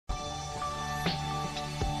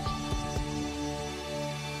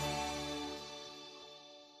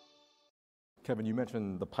Kevin, you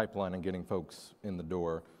mentioned the pipeline and getting folks in the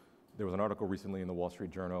door. There was an article recently in the Wall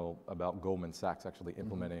Street Journal about Goldman Sachs actually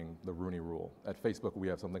implementing the Rooney Rule. At Facebook, we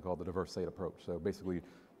have something called the diverse slate approach. So basically,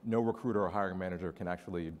 no recruiter or hiring manager can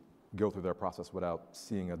actually go through their process without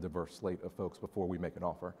seeing a diverse slate of folks before we make an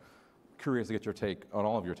offer. Curious to get your take on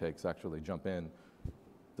all of your takes, actually, jump in.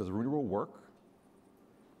 Does the Rooney Rule work?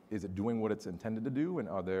 Is it doing what it's intended to do? And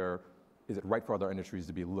is it right for other industries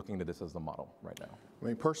to be looking to this as the model right now? I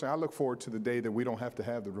mean, personally, I look forward to the day that we don't have to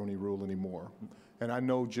have the Rooney Rule anymore. And I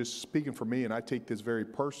know, just speaking for me, and I take this very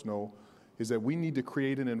personal, is that we need to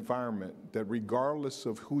create an environment that regardless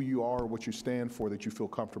of who you are or what you stand for, that you feel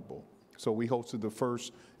comfortable. So we hosted the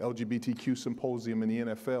first LGBTQ symposium in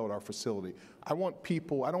the NFL at our facility. I don't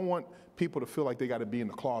want people to feel like they got to be in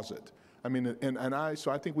the closet. I mean,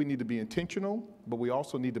 so I think we need to be intentional, but we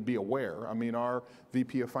also need to be aware. I mean, our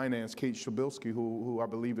VP of Finance, Kate Shabilsky, who I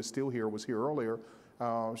believe is still here, was here earlier,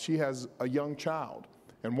 she has a young child.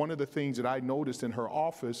 And one of the things that I noticed in her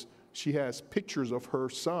office, she has pictures of her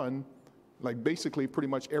son, like basically pretty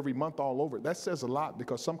much every month all over. That says a lot,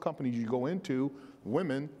 because some companies you go into,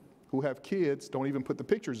 women who have kids don't even put the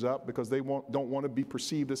pictures up because they don't want to be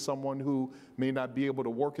perceived as someone who may not be able to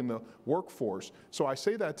work in the workforce. So I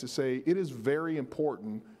say that to say it is very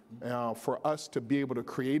important for us to be able to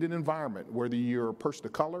create an environment, whether you're a person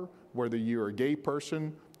of color, whether you're a gay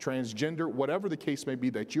person, transgender, whatever the case may be,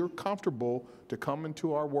 that you're comfortable to come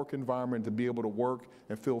into our work environment, to be able to work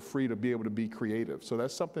and feel free to be able to be creative. So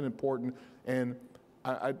that's something important. And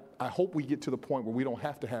I hope we get to the point where we don't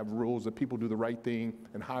have to have rules, that people do the right thing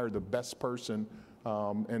and hire the best person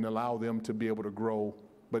and allow them to be able to grow.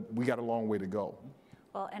 But we got a long way to go.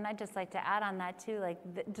 Well, and I'd just like to add on that too, like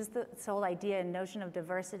just this whole idea and notion of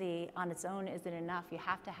diversity on its own isn't enough. You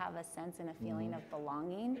have to have a sense and a feeling of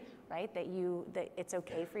belonging, right? That it's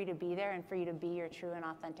okay for you to be there and for you to be your true and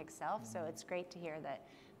authentic self. So it's great to hear that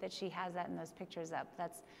she has that in those pictures up.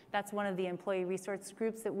 That's one of the employee resource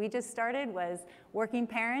groups that we just started, was working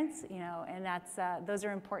parents, and those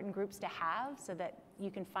are important groups to have so that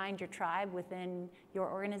you can find your tribe within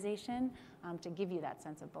your organization to give you that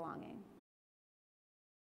sense of belonging.